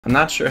I'm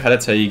not sure how to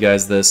tell you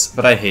guys this,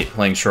 but I hate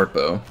playing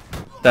Shortbow.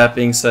 That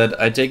being said,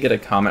 I did get a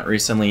comment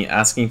recently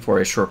asking for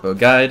a Shortbow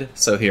guide,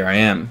 so here I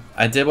am.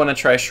 I did want to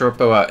try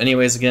Shortbow out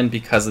anyways again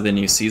because of the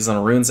new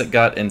seasonal runes it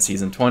got in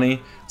Season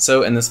 20,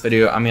 so in this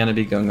video I'm going to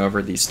be going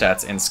over the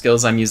stats and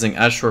skills I'm using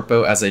as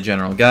Shortbow as a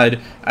general guide,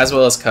 as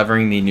well as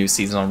covering the new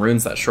seasonal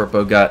runes that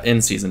Shortbow got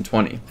in Season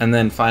 20. And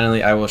then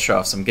finally I will show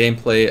off some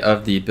gameplay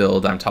of the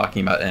build I'm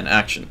talking about in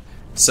action.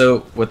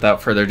 So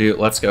without further ado,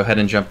 let's go ahead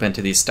and jump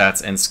into these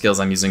stats and skills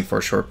I'm using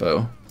for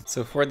Shortbow.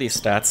 So for these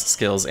stats,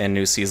 skills, and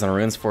new seasonal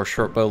runes for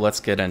Shortbow,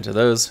 let's get into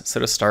those. So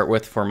to start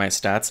with, for my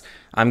stats,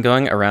 I'm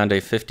going around a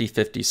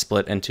 50-50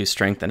 split into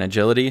strength and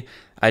agility.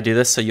 I do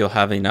this so you'll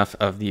have enough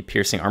of the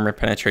piercing armor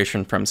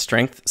penetration from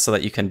strength so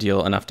that you can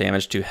deal enough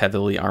damage to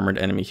heavily armored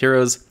enemy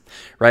heroes.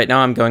 Right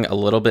now I'm going a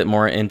little bit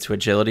more into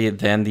agility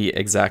than the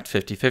exact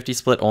 50-50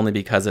 split, only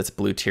because it's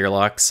blue tier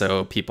lock,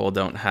 so people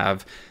don't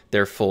have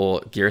their full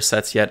gear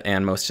sets yet,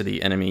 and most of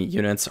the enemy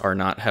units are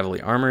not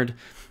heavily armored.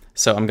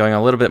 So I'm going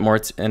a little bit more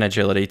in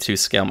agility to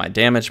scale my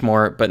damage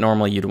more, but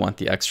normally you'd want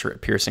the extra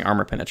piercing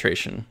armor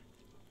penetration.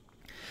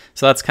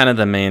 So that's kind of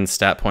the main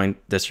stat point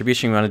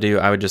distribution you want to do.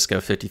 I would just go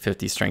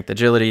 50-50 strength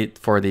agility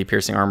for the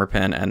piercing armor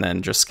pen, and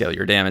then just scale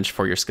your damage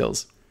for your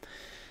skills.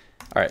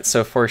 Alright,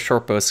 so for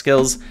Shortbow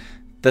skills,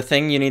 the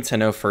thing you need to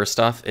know first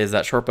off is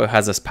that Shortbow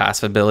has this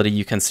passive ability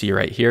you can see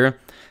right here.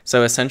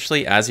 So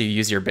essentially, as you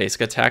use your basic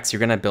attacks, you're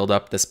going to build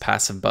up this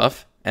passive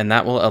buff, and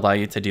that will allow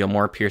you to deal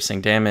more piercing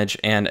damage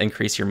and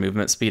increase your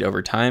movement speed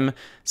over time.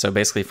 So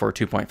basically for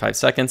 2.5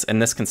 seconds, and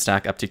this can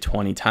stack up to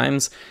 20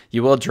 times.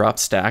 You will drop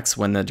stacks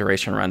when the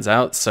duration runs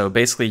out. So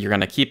basically you're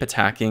going to keep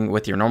attacking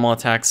with your normal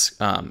attacks,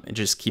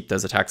 just keep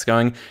those attacks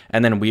going,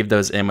 and then weave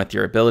those in with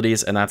your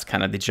abilities, and that's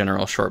kind of the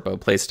general Shortbow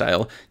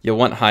playstyle. You'll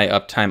want high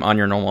uptime on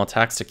your normal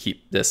attacks to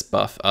keep this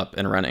buff up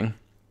and running.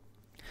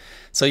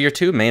 So your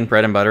two main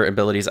bread and butter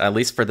abilities, at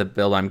least for the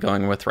build I'm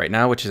going with right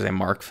now, which is a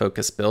mark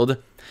focused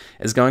build,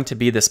 is going to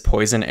be this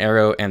poison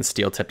arrow and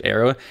steel tipped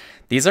arrow.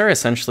 These are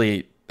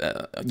essentially,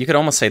 you could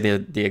almost say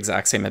the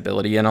exact same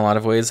ability in a lot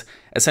of ways.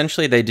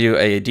 Essentially they do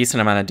a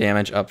decent amount of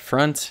damage up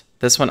front.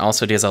 This one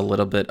also does a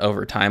little bit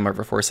over time,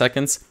 over 4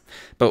 seconds.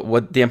 But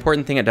what the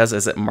important thing it does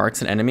is it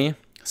marks an enemy.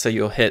 So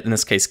you'll hit, in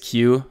this case,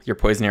 Q, your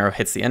poison arrow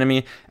hits the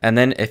enemy, and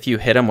then if you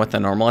hit them with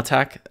a normal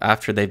attack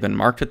after they've been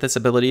marked with this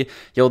ability,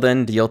 you'll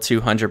then deal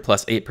 200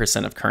 plus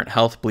 8% of current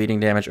health bleeding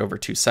damage over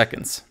 2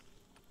 seconds.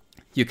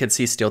 You could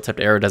see Steel Tipped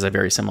Arrow does a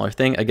very similar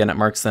thing. Again, it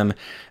marks them,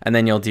 and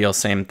then you'll deal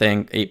same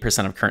thing,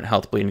 8% of current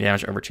health bleeding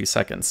damage over 2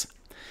 seconds.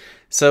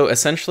 So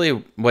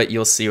essentially what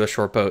you'll see with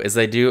Shortbow is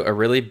they do a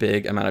really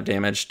big amount of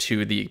damage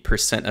to the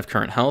percent of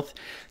current health.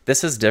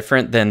 This is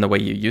different than the way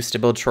you used to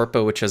build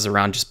Shortbow, which is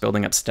around just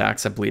building up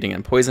stacks of bleeding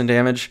and poison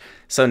damage.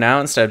 So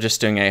now instead of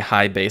just doing a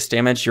high base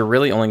damage, you're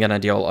really only going to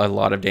deal a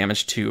lot of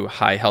damage to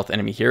high health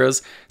enemy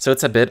heroes. So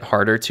it's a bit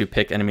harder to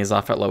pick enemies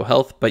off at low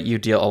health, but you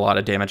deal a lot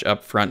of damage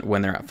up front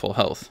when they're at full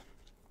health.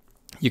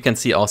 You can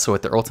see also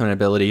with their ultimate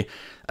ability,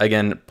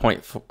 again,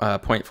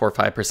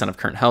 0.45% of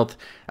current health,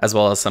 as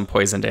well as some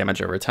poison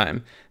damage over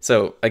time.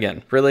 So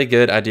again, really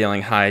good at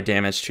dealing high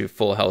damage to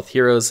full health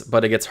heroes,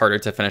 but it gets harder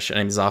to finish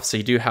enemies off, so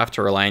you do have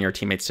to rely on your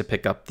teammates to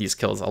pick up these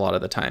kills a lot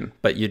of the time,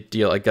 but you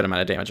deal a good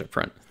amount of damage up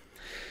front.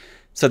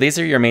 So these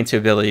are your main two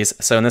abilities.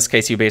 So in this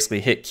case, you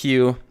basically hit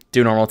Q,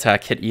 do normal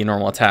attack, hit E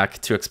normal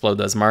attack to explode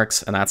those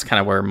marks, and that's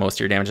kind of where most of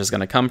your damage is going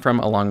to come from,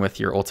 along with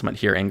your ultimate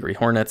here, Angry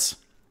Hornets.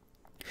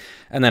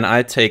 And then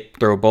I take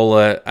Throw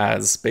Bola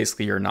as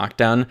basically your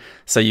knockdown,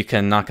 so you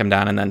can knock him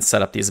down and then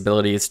set up these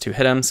abilities to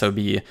hit him. So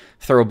be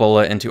Throw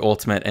Bola into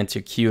ultimate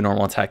into Q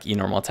normal attack, E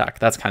normal attack.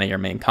 That's kind of your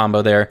main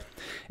combo there.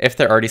 If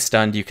they're already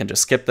stunned, you can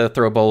just skip the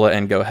Throw Bola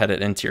and go ahead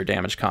into your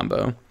damage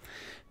combo.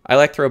 I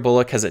like Throw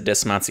Bola because it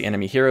dismounts the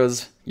enemy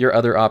heroes. Your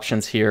other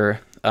options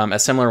here, a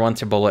similar one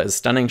to Bola is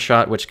Stunning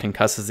Shot, which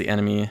concusses the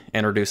enemy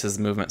and reduces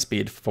movement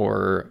speed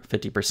for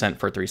 50%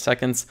 for 3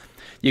 seconds.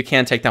 You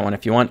can take that one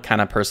if you want, kind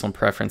of personal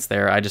preference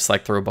there. I just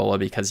like Throw Bola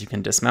because you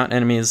can dismount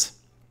enemies,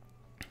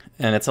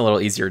 and it's a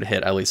little easier to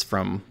hit, at least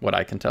from what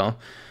I can tell.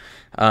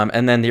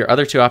 And then your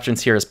other two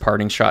options here is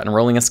Parting Shot and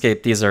Rolling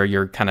Escape. These are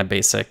your kind of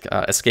basic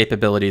escape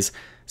abilities.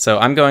 So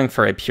I'm going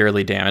for a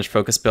purely damage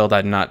focused build.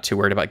 I'm not too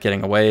worried about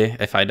getting away.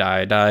 If I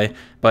die, I die.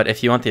 But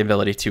if you want the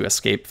ability to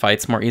escape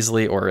fights more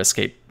easily, or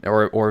escape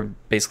or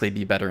basically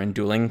be better in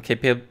dueling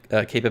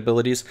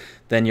capabilities,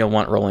 then you'll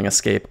want Rolling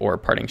Escape or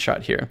Parting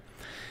Shot here.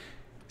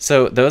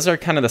 So those are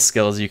kind of the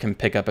skills you can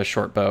pick up as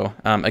Shortbow.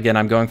 Again,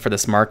 I'm going for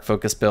this mark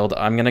focus build.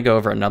 I'm going to go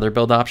over another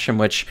build option,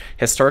 which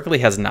historically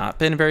has not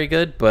been very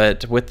good,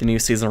 but with the new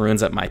seasonal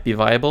runes, it might be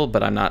viable,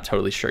 but I'm not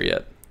totally sure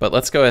yet. But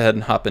let's go ahead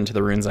and hop into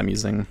the runes I'm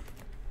using.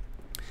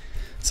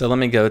 So let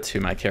me go to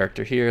my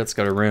character here. Let's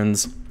go to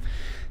runes.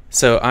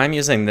 So I'm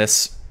using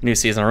this new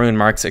seasonal rune,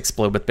 marks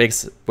explode with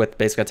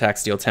basic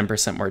attacks, deal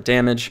 10% more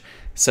damage.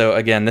 So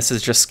again, this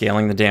is just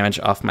scaling the damage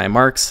off my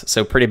marks.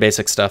 So pretty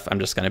basic stuff. I'm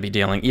just going to be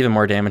dealing even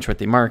more damage with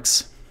the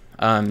marks.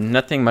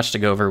 Nothing much to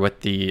go over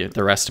with the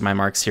rest of my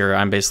marks here.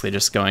 I'm basically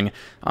just going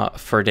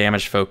for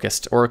damage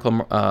focused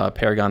Oracle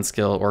Paragon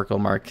skill, Oracle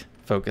mark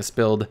focused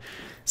build.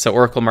 So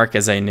Oracle Mark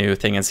is a new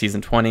thing in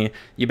Season 20.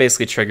 You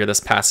basically trigger this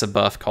passive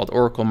buff called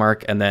Oracle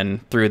Mark, and then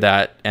through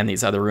that and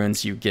these other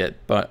runes you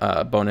get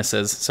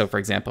bonuses. So for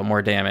example,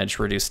 more damage,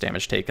 reduced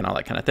damage taken, all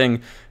that kind of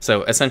thing.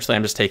 So essentially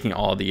I'm just taking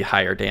all the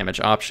higher damage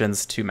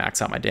options to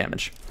max out my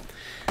damage.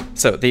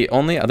 So the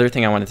only other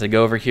thing I wanted to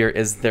go over here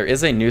is there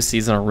is a new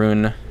seasonal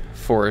rune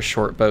for a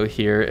Shortbow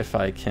here, if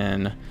I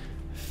can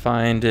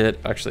find it.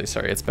 Actually,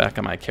 sorry, it's back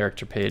on my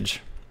character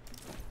page.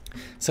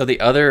 So the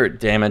other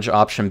damage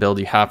option build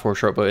you have for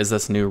Shortbow is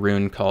this new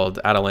rune called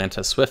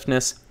Atalanta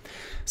Swiftness.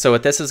 So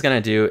what this is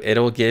going to do,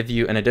 it'll give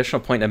you an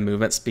additional point of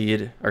movement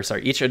speed, or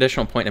sorry, each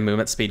additional point of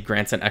movement speed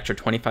grants an extra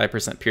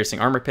 25% piercing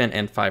armor pin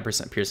and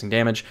 5% piercing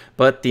damage,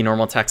 but the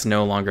normal attacks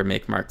no longer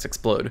make marks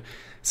explode.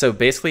 So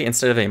basically,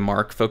 instead of a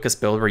mark focus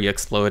build where you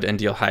explode and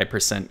deal high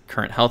percent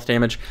current health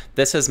damage,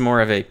 this is more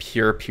of a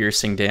pure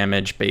piercing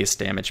damage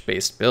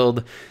based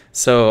build.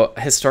 So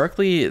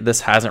historically,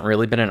 this hasn't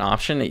really been an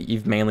option.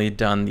 You've mainly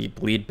done the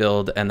bleed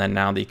build and then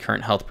now the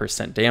current health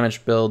percent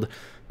damage build.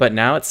 But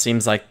now it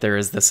seems like there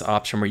is this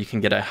option where you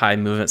can get a high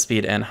movement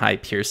speed and high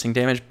piercing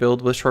damage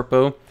build with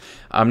Shortbow.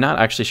 I'm not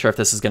actually sure if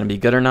this is going to be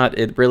good or not.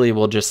 It really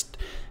will just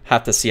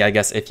have to see, I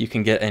guess, if you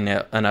can get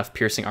enough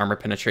piercing armor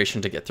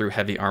penetration to get through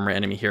heavy armor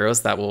enemy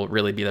heroes. That will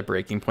really be the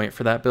breaking point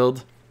for that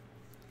build.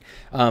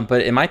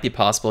 But it might be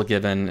possible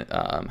given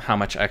how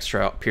much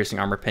extra piercing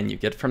armor pin you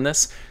get from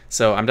this.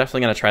 So I'm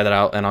definitely going to try that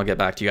out, and I'll get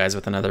back to you guys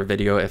with another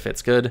video if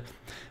it's good.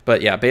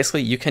 But yeah,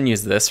 basically you can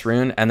use this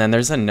rune, and then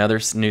there's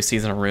another new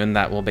seasonal rune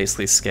that will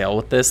basically scale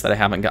with this that I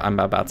haven't got. I'm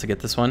about to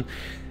get this one.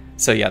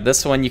 So yeah,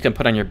 this one you can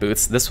put on your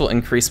boots. This will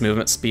increase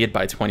movement speed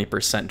by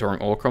 20%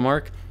 during Oracle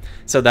Mark.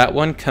 So that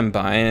one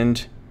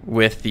combined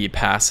with the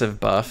passive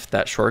buff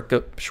that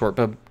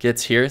Shortbow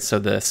gets here, so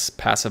this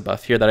passive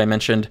buff here that I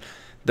mentioned,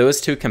 those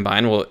two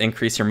combined will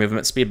increase your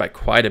movement speed by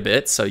quite a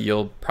bit, so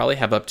you'll probably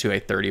have up to a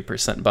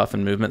 30% buff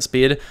in movement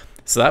speed.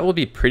 So that will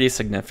be pretty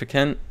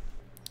significant.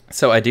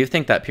 So I do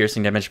think that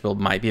piercing damage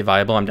build might be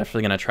viable. I'm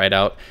definitely going to try it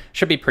out.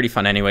 Should be pretty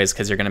fun anyways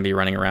because you're going to be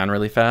running around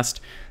really fast.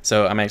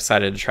 So I'm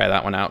excited to try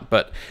that one out.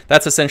 But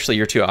that's essentially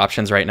your two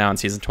options right now in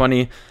Season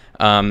 20.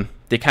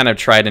 The kind of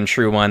tried and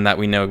true one that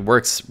we know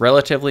works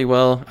relatively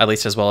well, at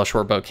least as well as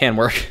Shortbow can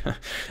work,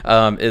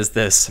 is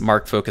this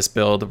mark focus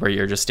build where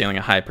you're just dealing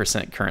a high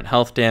percent current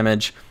health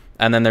damage.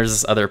 And then there's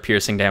this other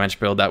piercing damage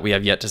build that we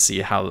have yet to see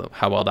how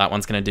well that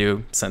one's going to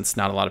do, since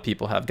not a lot of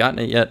people have gotten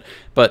it yet.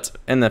 But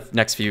in the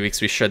next few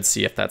weeks, we should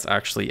see if that's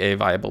actually a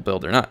viable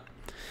build or not.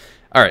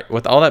 All right,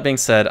 with all that being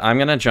said, I'm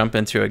going to jump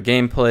into a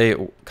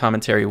gameplay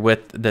commentary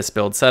with this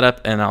build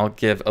setup, and I'll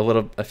give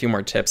a few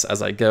more tips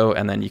as I go,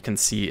 and then you can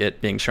see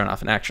it being shown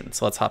off in action.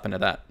 So let's hop into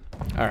that.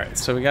 All right,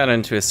 so we got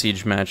into a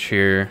siege match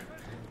here.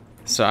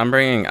 So I'm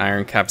bringing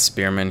Iron Cap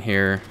Spearmen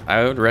here.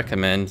 I would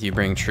recommend you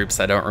bring troops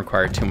that don't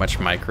require too much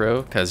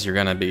micro, because you're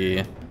going to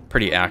be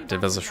pretty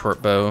active as a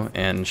Shortbow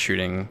and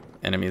shooting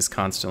enemies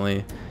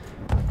constantly.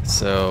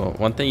 So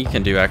one thing you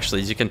can do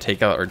actually is you can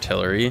take out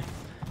artillery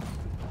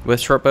with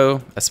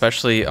Shortbow,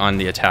 especially on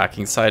the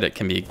attacking side. It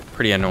can be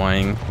pretty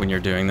annoying when you're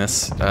doing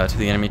this to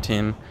the enemy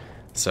team.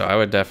 So I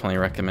would definitely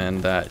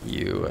recommend that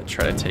you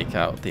try to take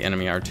out the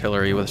enemy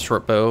artillery with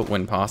Shortbow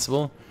when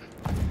possible.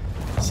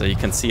 So you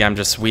can see I'm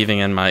just weaving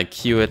in my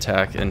Q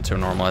attack into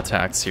normal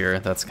attacks here.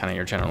 That's kind of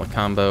your general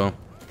combo.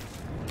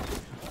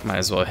 Might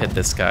as well hit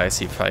this guy,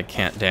 see if I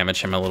can't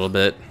damage him a little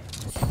bit.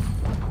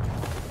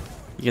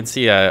 You can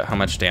see how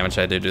much damage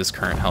I did to his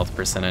current health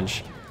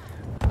percentage.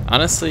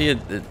 Honestly,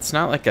 it's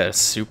not like a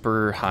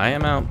super high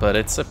amount, but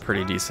it's a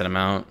pretty decent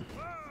amount.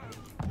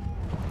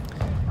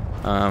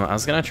 I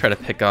was going to try to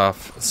pick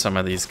off some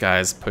of these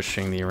guys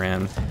pushing the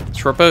ram.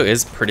 Shortbow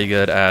is pretty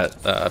good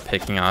at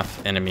picking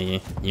off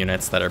enemy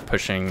units that are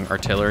pushing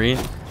artillery,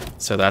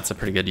 so that's a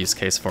pretty good use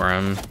case for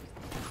him.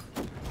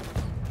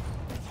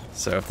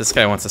 So if this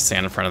guy wants to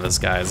stand in front of his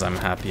guys, I'm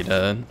happy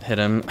to hit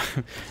him.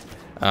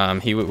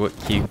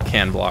 He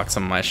can block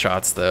some of my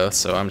shots though,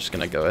 so I'm just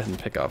going to go ahead and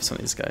pick off some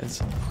of these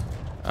guys.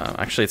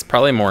 Actually, it's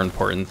probably more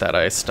important that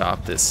I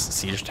stop this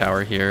siege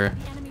tower here.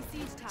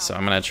 So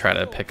I'm going to try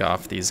to pick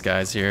off these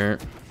guys here.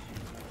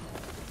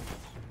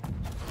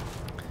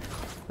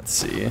 Let's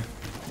see.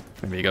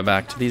 Maybe go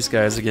back to these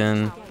guys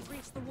again.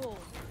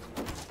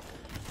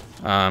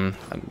 I'm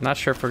not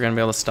sure if we're going to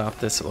be able to stop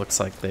this. It looks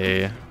like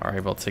they are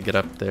able to get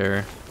up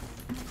there.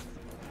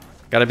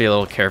 Got to be a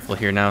little careful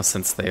here now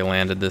since they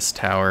landed this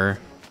tower.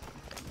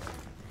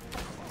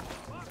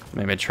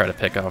 Maybe try to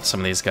pick off some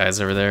of these guys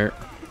over there.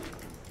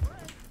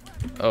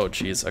 Oh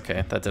geez,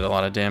 okay, that did a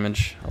lot of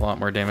damage. A lot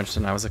more damage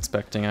than I was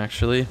expecting,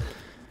 actually.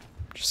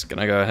 Just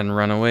gonna go ahead and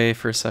run away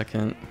for a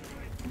second.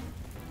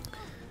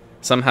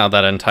 Somehow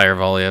that entire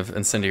volley of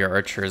incendiary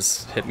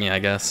archers hit me, I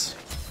guess.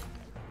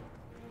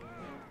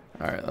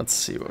 Alright, let's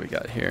see what we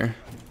got here.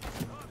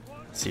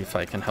 See if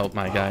I can help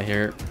my guy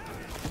here.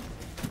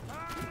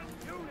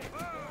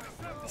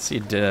 See,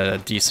 did a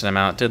decent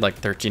amount. Did like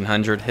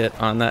 1300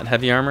 hit on that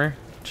heavy armor.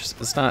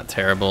 It's not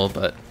terrible,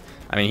 but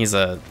I mean, he's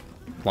a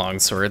long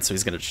sword, so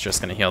he's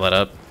just gonna heal that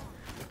up.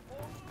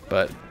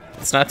 But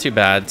it's not too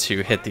bad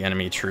to hit the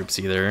enemy troops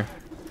either.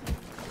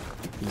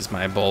 use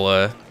my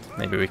Ebola.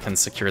 Maybe we can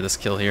secure this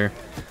kill here.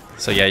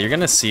 So yeah, you're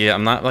gonna see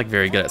I'm not like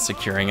very good at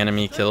securing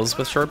enemy kills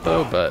with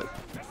Shortbow, but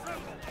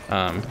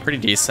pretty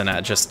decent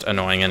at just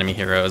annoying enemy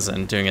heroes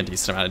and doing a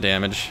decent amount of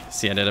damage.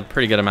 See, I did a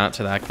pretty good amount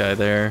to that guy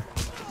there.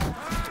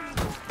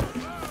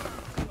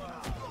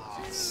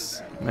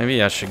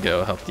 Maybe I should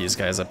go help these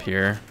guys up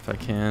here if I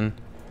can.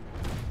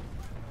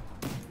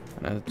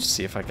 Just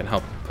see if I can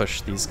help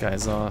push these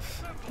guys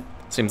off.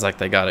 Seems like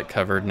they got it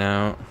covered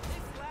now.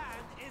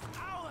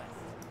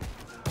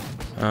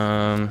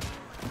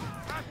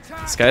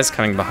 This guy's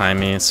coming behind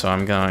me, so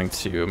I'm going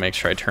to make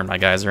sure I turn my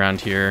guys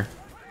around here.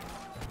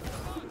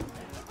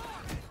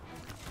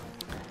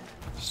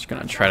 Just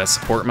gonna try to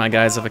support my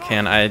guys if I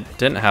can. I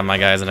didn't have my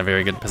guys in a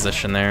very good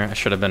position there. I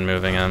should have been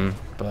moving them,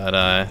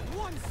 but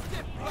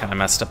kind of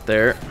messed up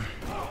there.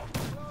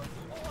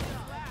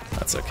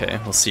 That's okay.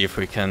 We'll see if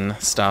we can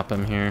stop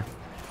him here.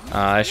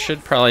 I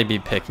should probably be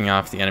picking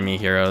off the enemy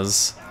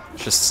heroes.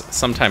 It's just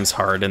sometimes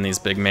hard in these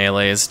big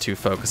melees to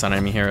focus on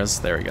enemy heroes.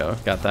 There we go.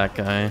 Got that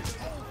guy.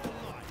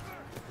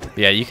 But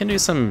yeah, you can do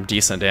some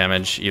decent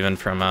damage even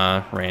from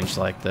range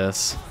like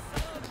this.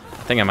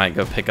 I think I might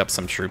go pick up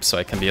some troops so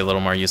I can be a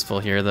little more useful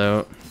here,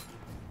 though.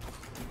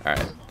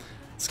 Alright.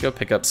 Let's go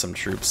pick up some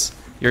troops.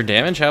 Your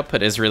damage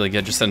output is really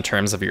good just in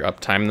terms of your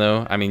uptime,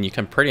 though. I mean, you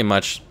can pretty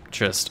much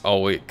just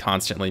always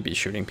constantly be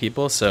shooting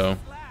people, so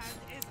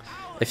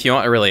if you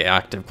want a really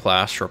active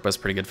class, Shortbow's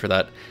pretty good for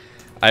that.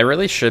 I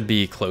really should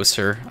be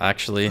closer,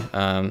 actually.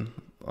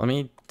 Let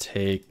me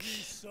take...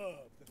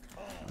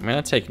 I'm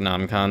gonna take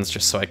Nomcons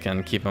just so I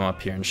can keep them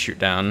up here and shoot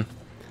down.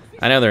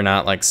 I know they're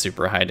not like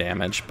super high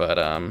damage, but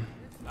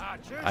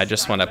I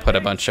just want to put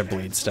a bunch of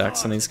bleed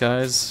stacks on these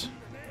guys.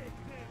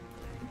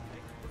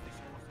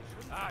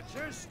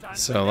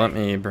 So let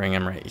me bring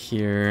him right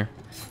here.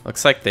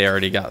 Looks like they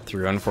already got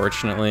through,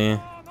 unfortunately.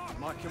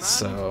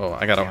 So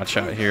I gotta watch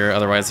out here,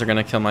 otherwise they're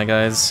gonna kill my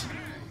guys.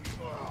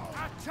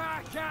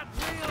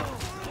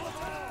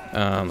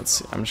 Let's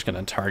see, I'm just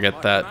gonna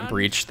target that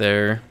breach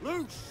there.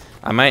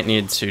 I might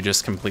need to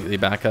just completely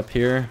back up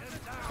here.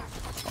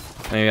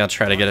 Maybe I'll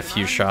try to get a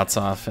few shots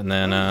off and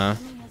then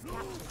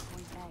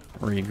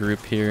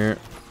regroup here.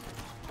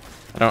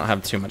 I don't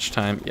have too much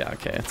time. Yeah,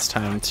 okay, it's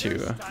time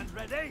to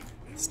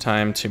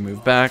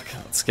move back.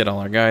 Let's get all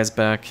our guys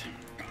back.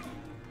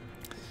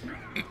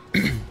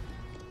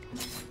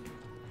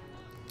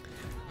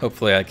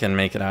 Hopefully I can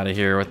make it out of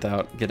here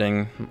without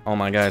getting all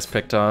my guys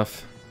picked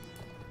off.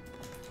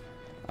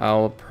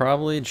 I'll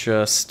probably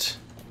just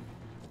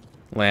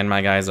land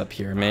my guys up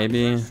here,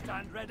 maybe.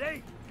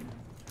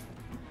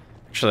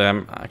 Actually,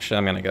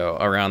 I'm gonna go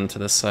around to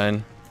this side.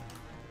 I'm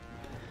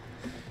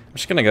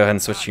just gonna go ahead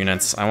and switch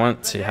units. I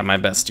want to have my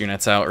best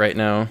units out right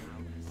now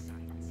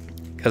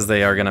because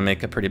they are gonna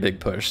make a pretty big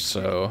push.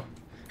 So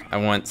I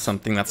want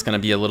something that's gonna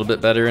be a little bit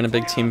better in a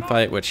big team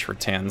fight, which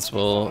Rattans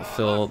will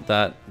fill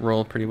that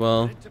role pretty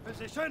well.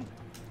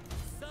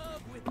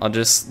 I'll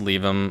just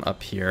leave them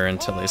up here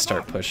until they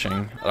start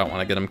pushing. I don't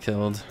want to get them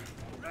killed.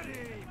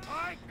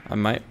 I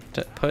might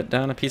put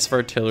down a piece of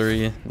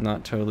artillery,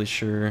 not totally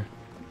sure.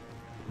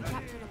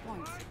 I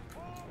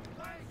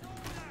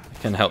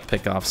can help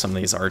pick off some of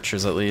these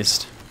archers at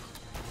least.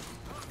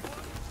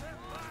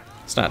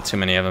 It's not too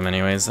many of them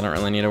anyways, I don't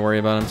really need to worry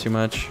about them too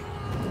much.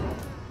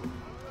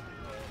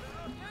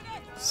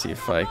 See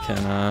if I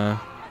can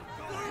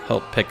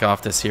help pick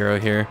off this hero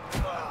here.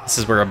 This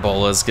is where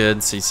Ebola is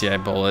good, so you see I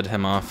Ebola'd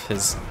him off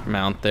his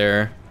mount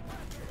there.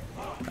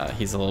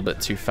 He's a little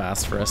bit too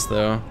fast for us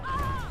though.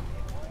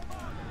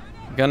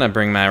 I'm gonna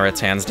bring my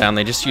Rattans down.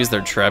 They just used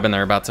their Treb and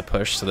they're about to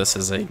push, so this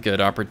is a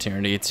good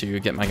opportunity to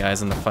get my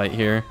guys in the fight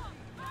here.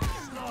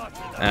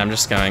 And I'm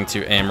just going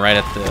to aim right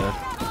at the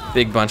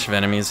big bunch of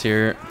enemies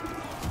here.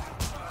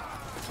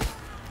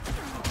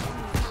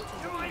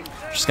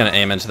 Just gonna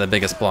aim into the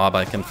biggest blob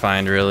I can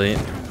find, really.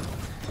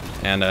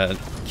 And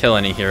kill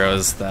any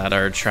heroes that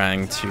are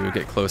trying to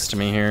get close to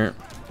me here.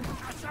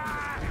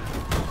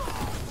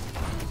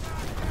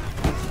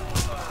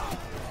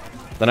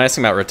 The nice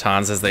thing about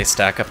Rattans is they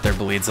stack up their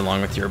bleeds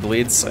along with your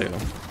bleeds, so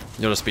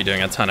you'll just be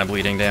doing a ton of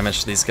bleeding damage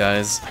to these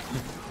guys.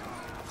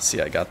 See,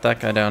 I got that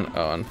guy down.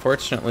 Oh,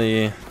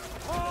 unfortunately,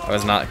 I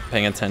was not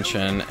paying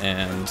attention,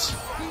 and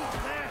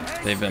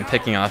they've been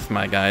picking off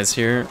my guys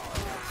here.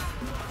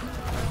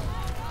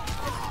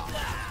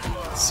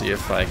 Let's see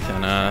if I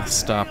can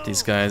stop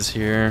these guys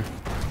here.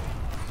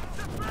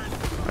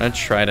 I'm gonna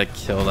try to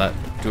kill that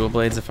dual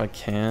blades if I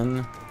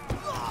can.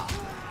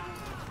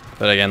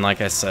 But again, like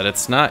I said,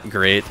 it's not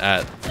great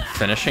at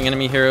finishing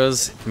enemy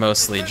heroes,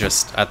 mostly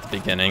just at the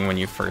beginning when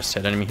you first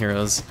hit enemy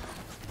heroes.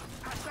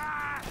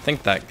 I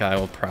think that guy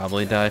will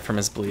probably die from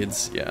his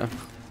bleeds, yeah. I'm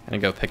gonna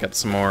go pick up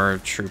some more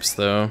troops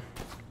though.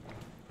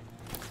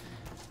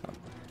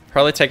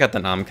 Probably take out the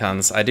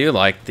Nomcons. I do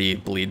like the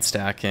bleed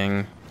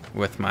stacking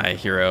with my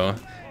hero,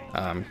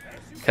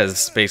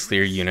 because basically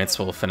your units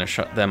will finish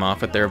them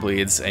off with their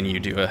bleeds and you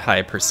do a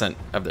high %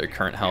 of their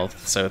current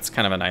health, so it's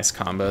kind of a nice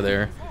combo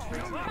there.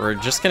 We're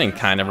just getting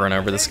kind of run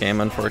over this game,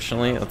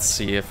 unfortunately. Let's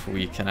see if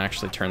we can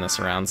actually turn this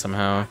around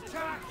somehow.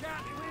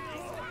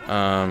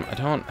 I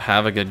don't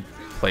have a good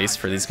place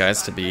for these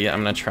guys to be. I'm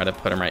gonna try to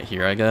put them right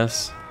here, I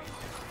guess.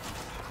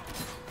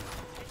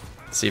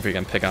 See if we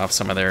can pick off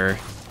some of their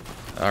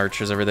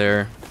archers over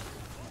there.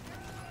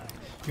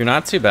 You're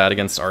not too bad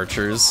against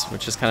archers,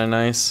 which is kind of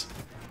nice.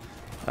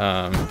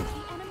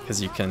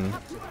 Because you can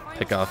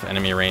pick off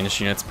enemy ranged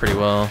units pretty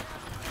well.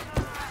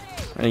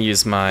 I'm gonna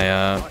use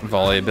my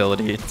volley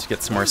ability to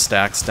get some more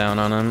stacks down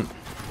on them.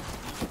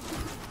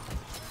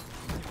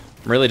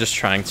 I'm really just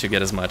trying to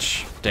get as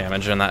much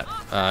damage on that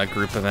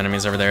group of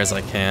enemies over there as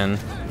I can.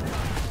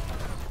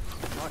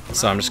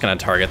 So I'm just gonna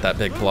target that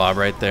big blob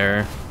right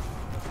there.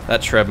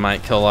 That Treb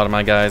might kill a lot of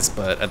my guys,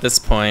 but at this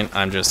point,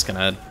 I'm just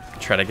gonna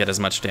try to get as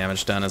much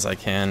damage done as I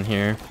can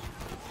here.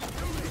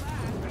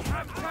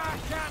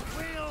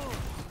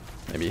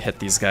 Maybe hit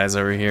these guys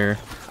over here.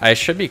 I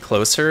should be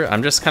closer.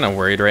 I'm just kind of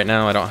worried right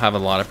now. I don't have a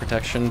lot of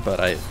protection, but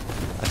I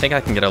think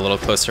I can get a little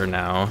closer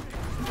now.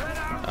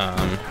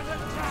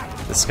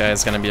 This guy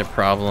is gonna be a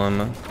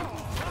problem.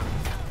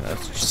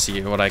 Let's just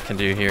see what I can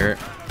do here.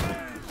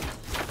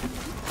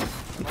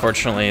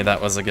 Unfortunately, that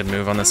was a good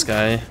move on this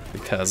guy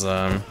because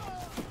we're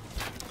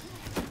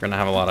gonna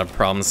have a lot of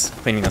problems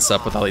cleaning this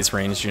up with all these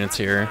ranged units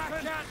here.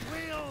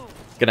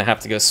 Gonna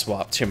have to go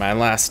swap to my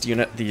last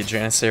unit, the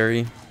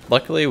Janissary.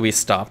 Luckily, we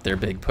stopped their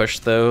big push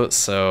though,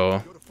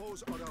 so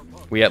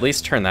we at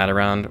least turned that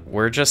around.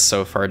 We're just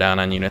so far down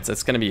on units,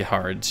 it's gonna be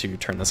hard to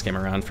turn this game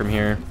around from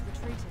here.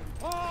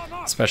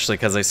 Especially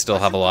because they still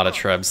have a lot of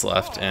Trebs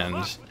left, and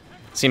it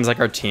seems like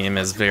our team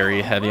is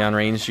very heavy on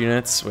ranged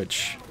units,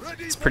 which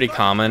is pretty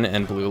common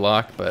in Blue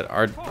Lock, but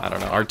I don't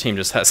know, our team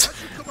just has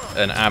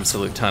an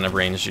absolute ton of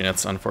ranged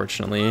units,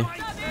 unfortunately,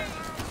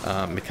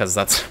 because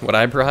that's what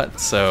I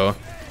brought, so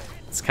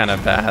it's kind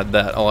of bad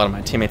that a lot of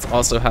my teammates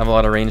also have a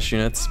lot of ranged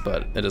units,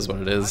 but it is what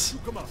it is.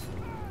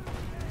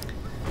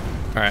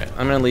 Alright,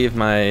 I'm going to leave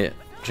my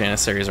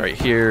Janissaries right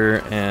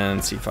here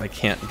and see if I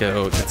can't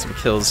go get some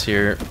kills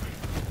here.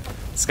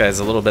 This guy's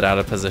a little bit out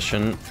of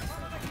position.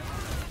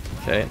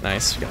 Okay,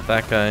 nice, we got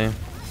that guy.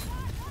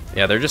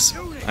 Yeah, they're just,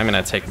 I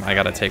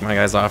gotta take my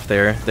guys off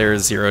there. They're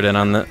zeroed in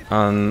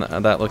on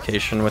that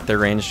location with their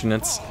ranged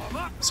units,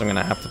 so I'm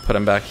gonna have to put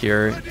them back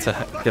here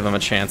to give them a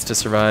chance to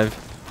survive.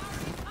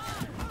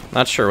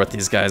 Not sure what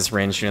these guys'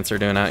 ranged units are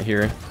doing out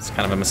here. It's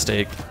kind of a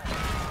mistake.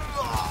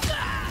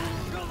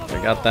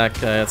 We got that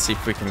guy. Let's see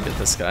if we can get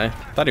this guy.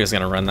 Thought he was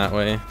gonna run that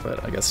way,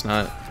 but I guess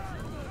not.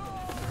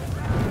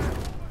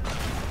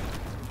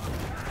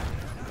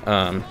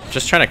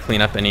 Just trying to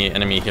clean up any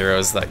enemy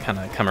heroes that kind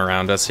of come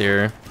around us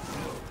here.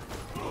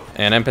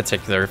 And in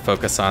particular,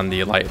 focus on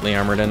the lightly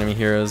armored enemy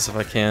heroes if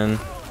I can.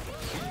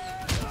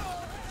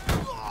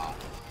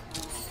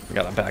 I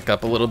gotta back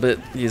up a little bit.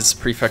 These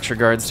prefecture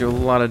guards do a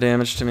lot of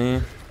damage to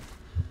me.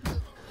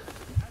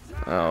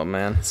 Oh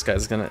man, this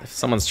guy's gonna... If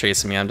someone's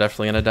chasing me, I'm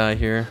definitely gonna die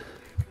here.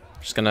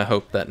 Just gonna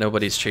hope that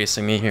nobody's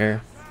chasing me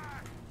here.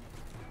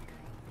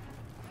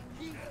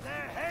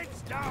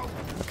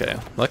 Okay,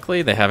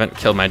 luckily they haven't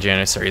killed my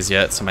Janissaries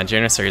yet, so my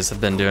Janissaries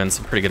have been doing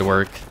some pretty good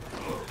work.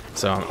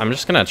 So I'm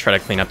just gonna try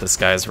to clean up this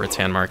guy's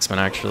Rattan Marksman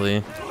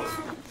actually,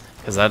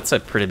 because that's a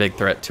pretty big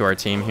threat to our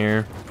team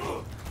here.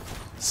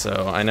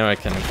 So I know I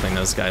can clean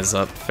those guys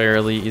up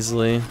fairly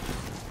easily.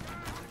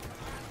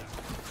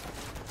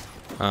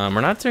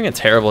 We're not doing a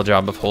terrible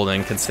job of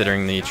holding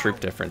considering the troop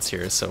difference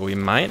here, so we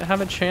might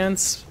have a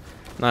chance.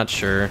 Not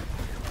sure.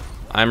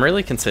 I'm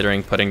really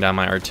considering putting down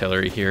my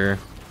artillery here.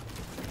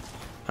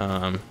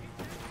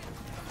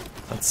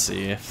 Let's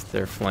see if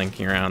they're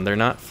flanking around. They're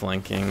not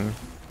flanking.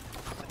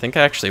 I think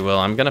I actually will.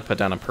 I'm gonna put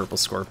down a purple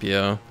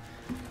Scorpio.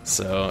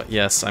 So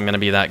yes, I'm gonna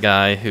be that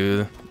guy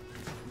who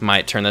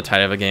might turn the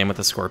tide of a game with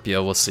a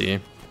Scorpio. We'll see.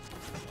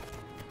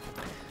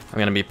 I'm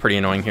gonna be pretty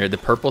annoying here. The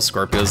purple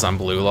Scorpios on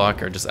Blue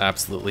Lock are just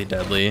absolutely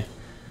deadly.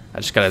 I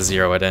just gotta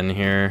zero it in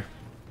here.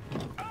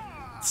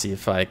 Let's see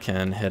if I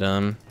can hit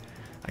him.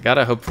 I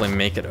gotta hopefully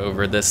make it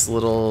over this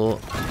little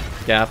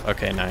gap.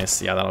 Okay,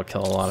 nice. Yeah, that'll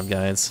kill a lot of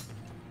guys.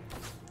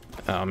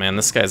 Oh man,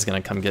 this guy's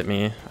gonna come get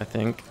me, I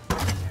think.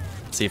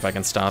 Let's see if I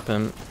can stop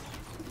him.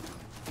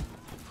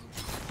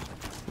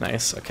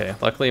 Nice, okay.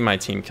 Luckily my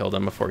team killed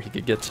him before he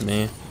could get to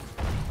me.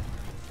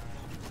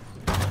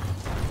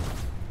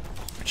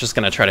 Just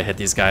gonna try to hit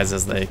these guys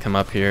as they come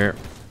up here.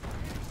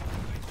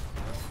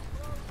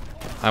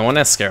 I want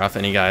to scare off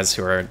any guys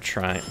who are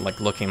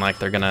looking like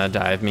they're gonna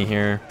dive me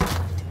here.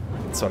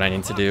 That's what I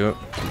need to do.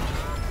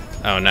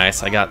 Oh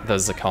nice, I got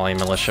those Zakali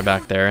militia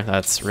back there.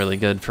 That's really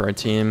good for our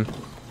team.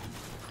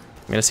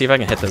 I'm gonna see if I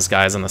can hit those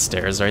guys on the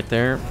stairs right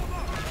there.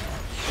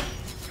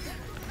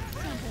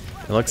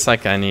 It looks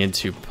like I need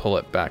to pull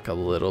it back a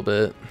little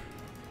bit.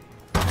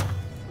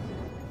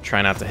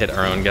 Try not to hit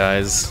our own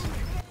guys.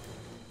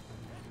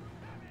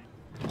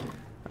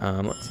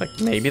 Looks like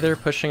maybe they're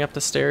pushing up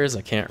the stairs.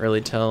 I can't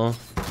really tell.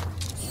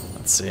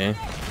 Let's see.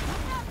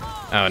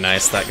 Oh,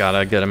 nice. That got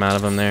a good amount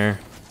of them there.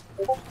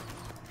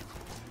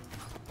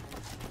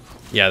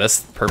 Yeah,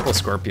 this purple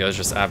Scorpio is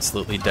just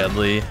absolutely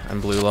deadly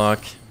on Blue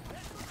Lock.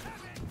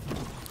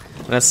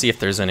 Let's see if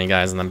there's any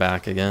guys in the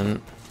back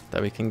again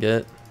that we can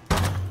get.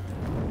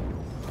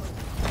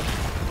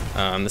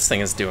 This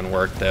thing is doing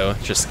work though,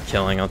 just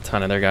killing a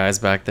ton of their guys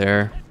back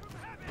there.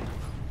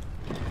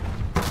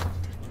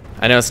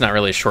 I know it's not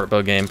really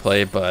Shortbow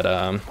gameplay, but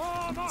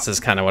this is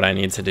kind of what I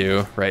need to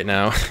do right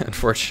now,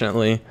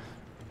 unfortunately.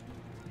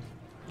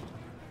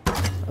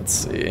 Let's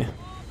see.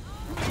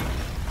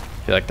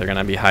 I feel like they're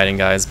gonna be hiding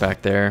guys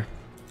back there.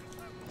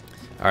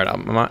 Alright,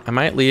 I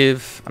might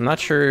leave. I'm not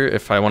sure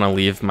if I want to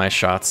leave my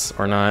shots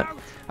or not.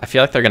 I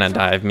feel like they're gonna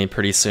dive me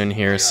pretty soon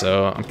here,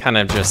 so I'm kind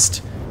of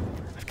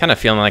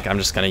feeling like I'm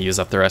just gonna use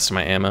up the rest of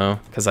my ammo,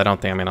 because I don't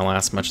think I'm gonna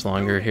last much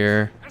longer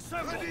here.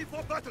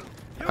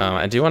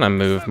 I do want to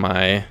move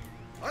my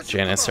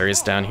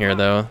Janissaries down here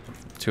though,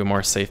 to a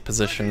more safe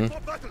position.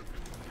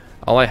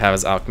 All I have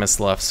is Alchemists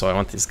left, so I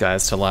want these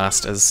guys to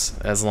last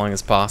as long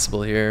as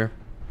possible here.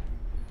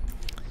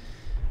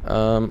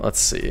 Let's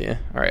see.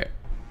 Alright,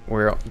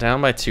 we're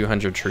down by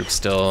 200 troops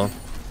still.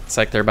 It's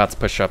like they're about to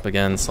push up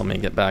again, so let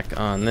me get back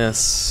on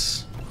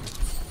this.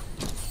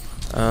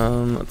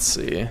 Let's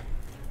see.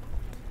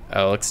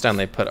 Oh, looks like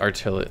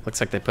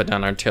they put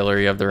down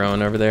artillery of their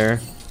own over there.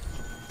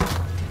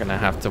 Gonna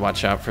have to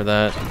watch out for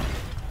that.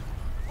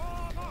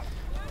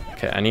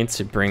 Okay, I need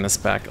to bring this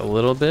back a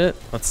little bit.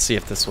 Let's see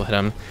if this will hit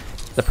him.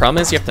 The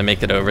problem is you have to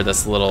make it over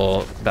this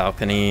little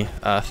balcony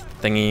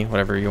thingy,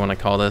 whatever you want to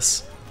call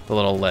this. The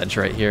little ledge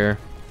right here.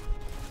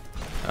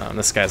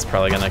 This guy's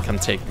probably gonna come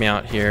take me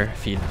out here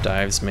if he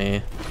dives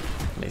me.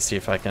 Let me see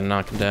if I can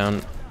knock him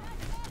down.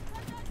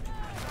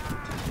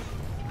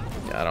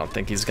 Yeah, I don't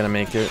think he's gonna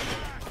make it.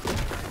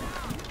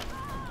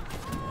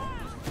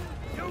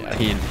 Yeah,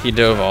 he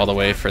dove all the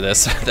way for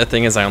this. The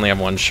thing is I only have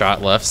one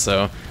shot left,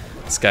 so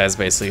this guy's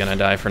basically gonna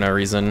die for no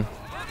reason.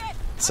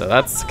 So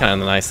that's kind of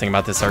the nice thing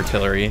about this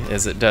artillery,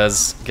 is it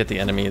does get the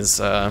enemies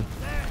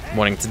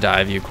wanting to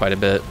dive you quite a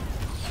bit.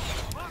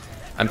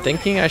 I'm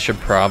thinking I should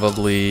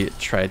probably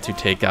try to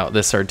take out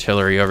this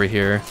artillery over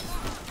here.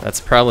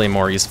 That's probably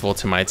more useful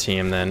to my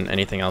team than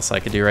anything else I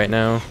could do right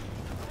now.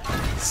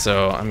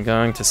 So I'm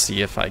going to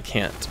see if I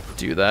can't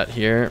do that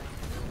here.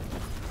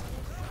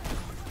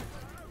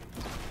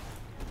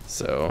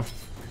 So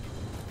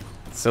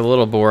it's a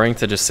little boring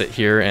to just sit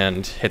here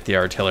and hit the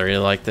artillery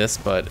like this,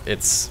 but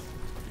it's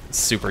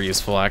super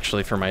useful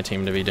actually for my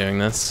team to be doing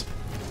this.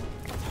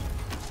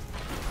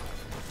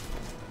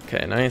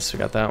 Okay, nice, we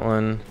got that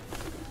one.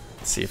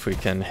 Let's see if we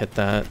can hit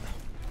that.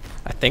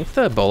 I think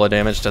the bola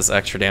damage does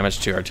extra damage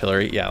to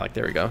artillery. Yeah, like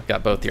there we go.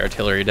 Got both the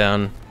artillery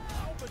down.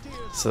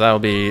 So that'll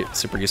be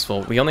super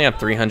useful. We only have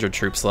 300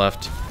 troops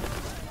left.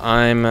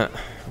 I'm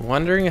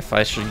wondering if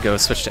I should go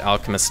switch to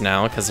Alchemists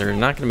now, because they're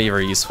not going to be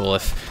very useful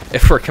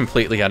if we're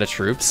completely out of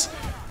troops.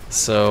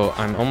 So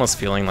I'm almost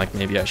feeling like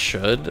maybe I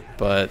should,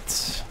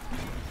 but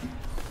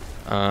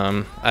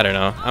I don't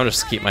know. I'll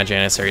just keep my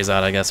Janissaries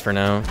out, I guess, for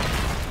now.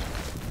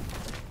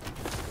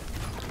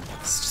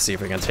 Let's see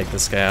if we can take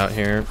this guy out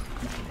here.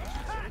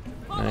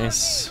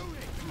 Nice.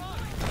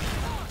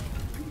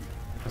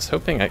 I was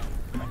hoping I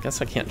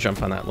guess I can't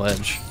jump on that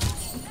ledge.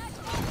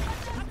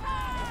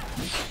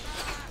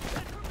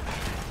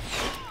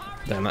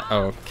 Damn that.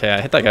 Oh, okay,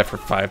 I hit that guy for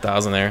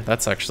 5,000 there.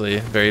 That's actually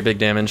very big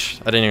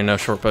damage. I didn't even know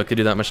Shortbow could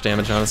do that much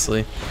damage,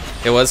 honestly.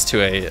 It was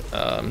to a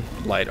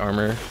light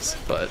armor,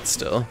 but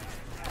still.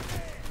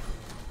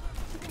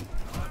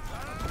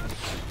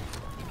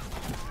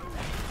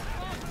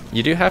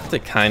 You do have to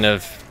kind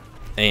of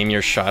aim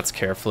your shots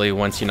carefully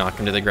once you knock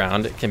them to the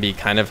ground. It can be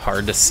kind of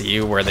hard to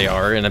see where they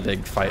are in a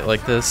big fight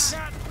like this.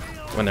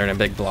 When they're in a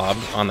big blob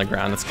on the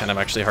ground, it's kind of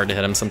actually hard to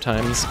hit them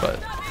sometimes, but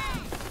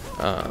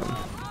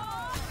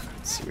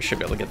let's see, we should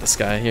be able to get this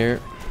guy here.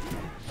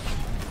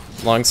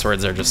 Long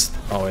swords are just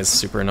always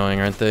super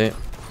annoying, aren't they?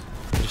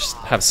 They just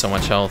have so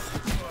much health.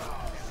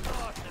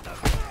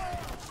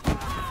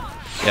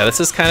 Yeah,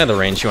 this is kind of the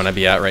range you want to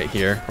be at right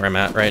here, where I'm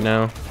at right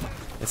now.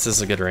 This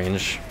is a good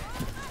range.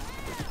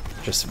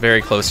 Just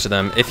very close to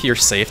them. If you're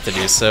safe to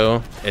do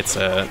so, it's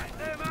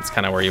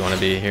kind of where you want to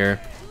be here.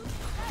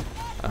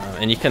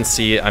 And you can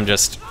see I'm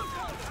just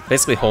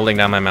basically holding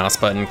down my mouse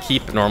button,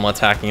 keep normal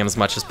attacking him as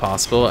much as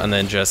possible, and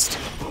then just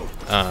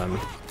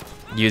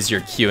use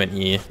your Q and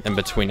E in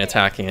between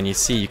attacking. And you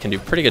see you can do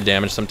pretty good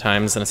damage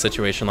sometimes in a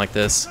situation like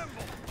this.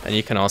 And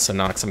you can also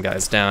knock some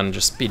guys down and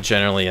just be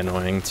generally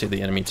annoying to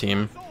the enemy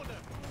team.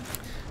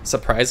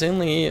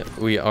 Surprisingly,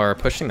 we are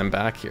pushing them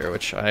back here,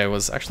 which I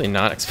was actually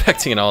not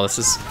expecting at all. This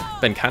has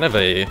been kind of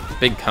a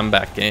big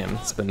comeback game.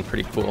 It's been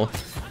pretty cool.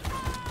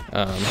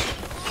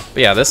 But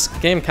yeah, this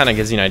game kind of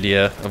gives you an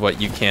idea of what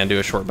you can do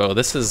with Shortbow.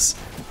 This is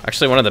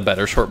actually one of the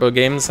better Shortbow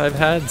games I've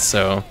had,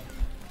 so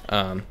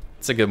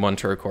it's a good one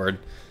to record.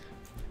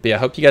 But yeah, I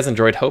hope you guys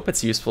enjoyed. Hope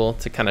it's useful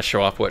to kind of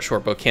show off what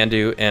Shortbow can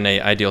do in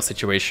an ideal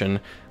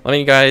situation. Let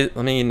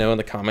me know in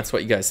the comments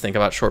what you guys think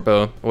about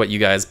Shortbow, what you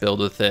guys build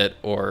with it,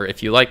 or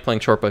if you like playing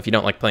Shortbow. If you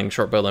don't like playing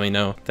Shortbow, let me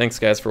know. Thanks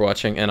guys for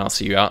watching, and I'll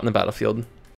see you out in the battlefield.